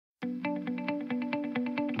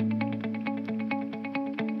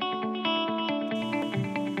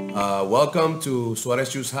Welcome to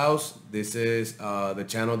Suarez Shoes House. This is the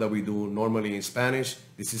channel that we do normally in Spanish.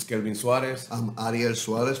 This is Kelvin Suarez. I'm Ariel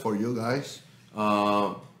Suarez for you guys.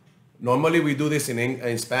 Normally we do this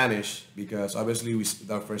in Spanish because obviously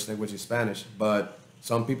our first language is Spanish. But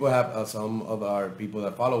some people have some of our people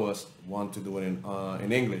that follow us want to do it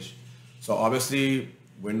in English. So obviously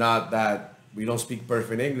we don't speak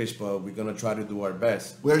perfect English, but we're gonna try to do our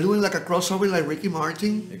best. We're doing like a crossover like Ricky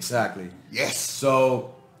Martin. Exactly. Yes.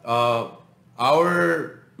 So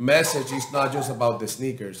our message is not just about the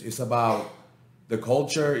sneakers. It's about the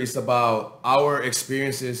culture. It's about our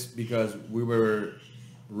experiences because we were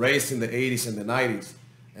raised in the 80s and the 90s.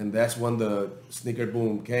 And that's when the sneaker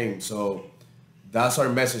boom came. So that's our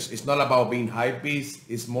message. It's not about being hype beasts.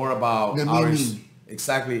 It's more about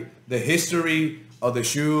exactly the history of the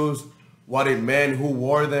shoes, what it meant, who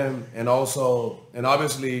wore them, and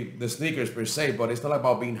obviously the sneakers per se, but it's not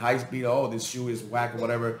about being high speed, oh, this shoe is whack or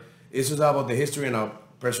whatever. It's just about the history and our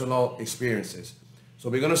personal experiences. So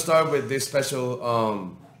we're gonna start with this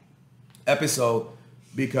special episode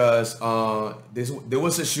because there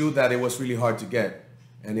was a shoe that it was really hard to get,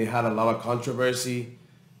 and it had a lot of controversy,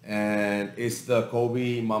 and it's the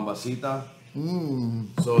Kobe Mambacita.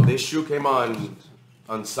 So this shoe came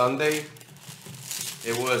on Sunday.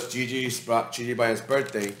 It was Gigi Bryant's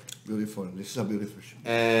birthday. Beautiful. This is a beautiful shoe.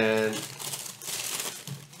 And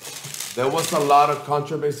there was a lot of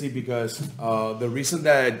controversy because the reason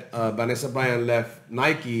that Vanessa Bryant left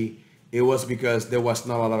Nike, it was because there was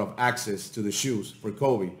not a lot of access to the shoes for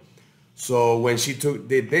Kobe. So when she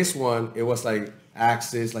did this one, it was like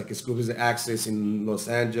access, like exclusive access in Los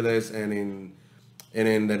Angeles and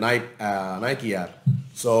in the Nike app.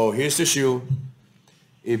 So here's the shoe.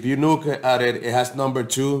 If you look at it, it has number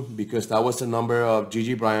 2 because that was the number of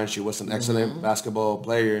Gigi Bryant. She was an excellent basketball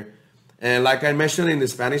player. And like I mentioned in the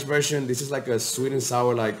Spanish version, this is like a sweet and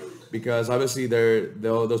sour, like, because obviously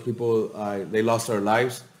those people, they lost their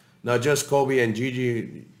lives. Not just Kobe and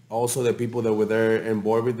Gigi, also the people that were there and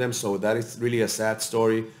board with them. So that is really a sad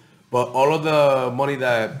story. But all of the money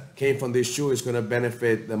that came from this shoe is going to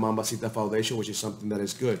benefit the Mambacita Foundation, which is something that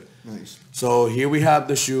is good. Nice. So here we have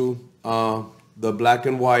the shoe. The black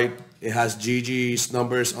and white, it has Gigi's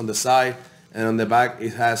numbers on the side, and on the back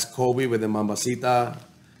it has Kobe with the Mambacita,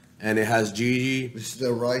 and it has Gigi. This is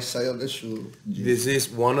the right side of the shoe. This is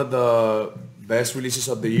one of the best releases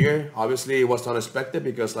of the year. Obviously, it was unexpected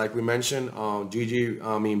because, like we mentioned,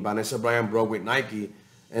 Vanessa Bryant broke with Nike,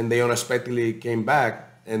 and they unexpectedly came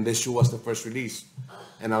back, and this shoe was the first release.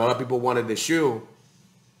 And a lot of people wanted the shoe,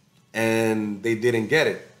 and they didn't get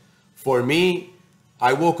it. For me,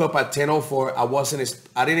 I woke up at 10:04.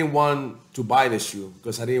 I didn't want to buy the shoe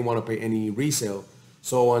because I didn't want to pay any resale.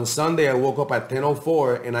 So on Sunday, I woke up at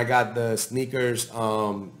 10:04 and I got the sneakers,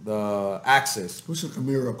 the Access. It was like a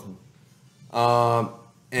miracle.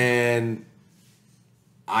 And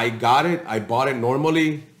I got it. I bought it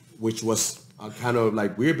normally, which was kind of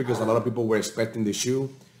like weird because a lot of people were expecting the shoe.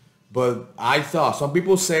 But I thought some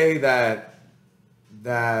people say that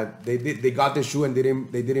they got the shoe and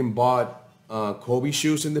they didn't bought Kobe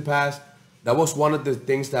shoes in the past. That was one of the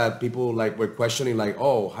things that people like were questioning, like,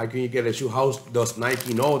 oh, how can you get a shoe? How does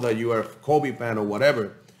Nike know that you are a Kobe fan or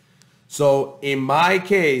whatever? So in my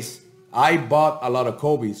case, I bought a lot of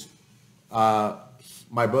Kobe's.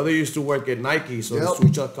 My brother used to work at Nike, so the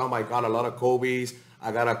switch.com, I got a lot of Kobe's.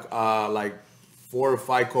 I got like 4 or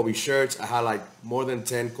 5 Kobe shirts. I had like more than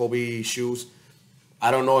 10 Kobe shoes.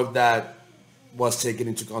 I don't know if that was taken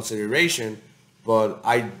into consideration, but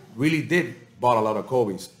I really did bought a lot of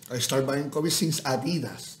Kobe's. I started buying Kobe since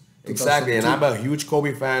Adidas. Exactly, and I'm a huge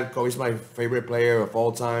Kobe fan. Kobe's my favorite player of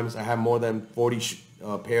all times. I have more than 40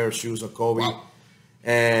 pair of shoes of Kobe. Wow.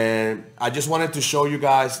 And I just wanted to show you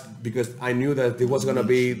guys because I knew that it was going to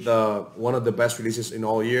be one of the best releases in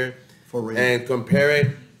all year. For real. And compare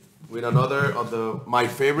it with another of my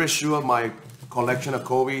favorite shoe of my collection of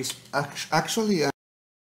Kobe's. Actually,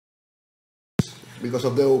 because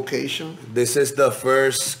of the occasion. This is the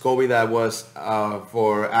first Kobe that was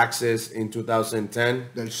for Access in 2010.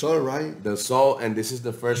 Del Sol, right? Del Sol, and this is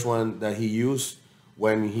the first one that he used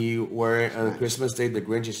when he wore it on Christmas Day. The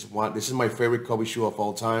Grinch is one. This is my favorite Kobe shoe of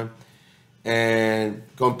all time. And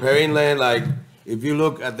comparing land, like if you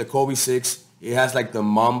look at the Kobe 6, it has like the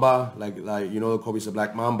Mamba, like you know, the Kobe's a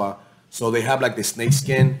black Mamba. So they have like the snake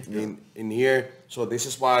skin in here. So this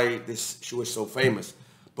is why this shoe is so famous.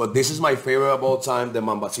 But this is my favorite of all time. The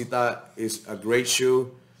Mambacita is a great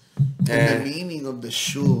shoe. And the meaning of the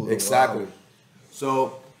shoe. Exactly. Wow.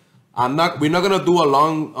 So we're not gonna do a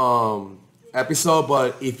long episode,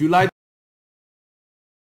 but if you like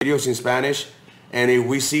videos in Spanish, And if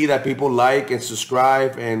we see that people like and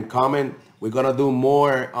subscribe and comment, we're gonna do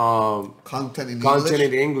more Content in content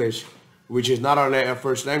English. in English, which is not our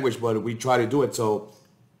first language, but we try to do it. So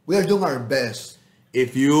We are doing our best.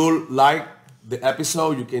 if you like the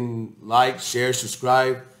episode, you can like, share,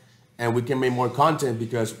 subscribe, and we can make more content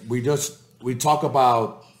because we talk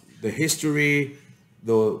about the history,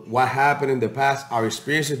 what happened in the past, our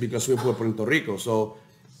experiences because we're from Puerto Rico. So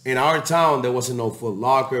in our town, there wasn't no Foot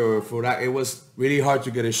Locker or Foot. It was really hard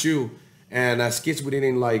to get a shoe. And as kids, we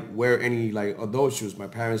didn't like wear any like adult shoes. My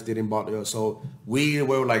parents didn't buy it, so we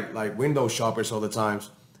were like window shoppers all the times.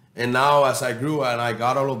 And now as I grew and I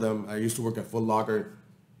got all of them, I used to work at Foot Locker.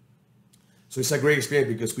 So it's a great experience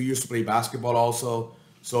because we used to play basketball also.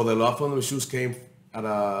 So the love for the shoes came at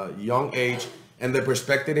a young age. And the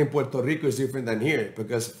perspective in Puerto Rico is different than here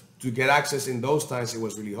because to get access in those times, it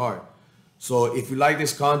was really hard. So if you like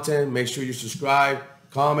this content, make sure you subscribe,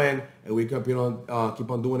 comment, and we keep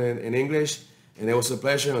on doing it in English. And it was a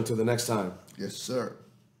pleasure. Until the next time. Yes, sir.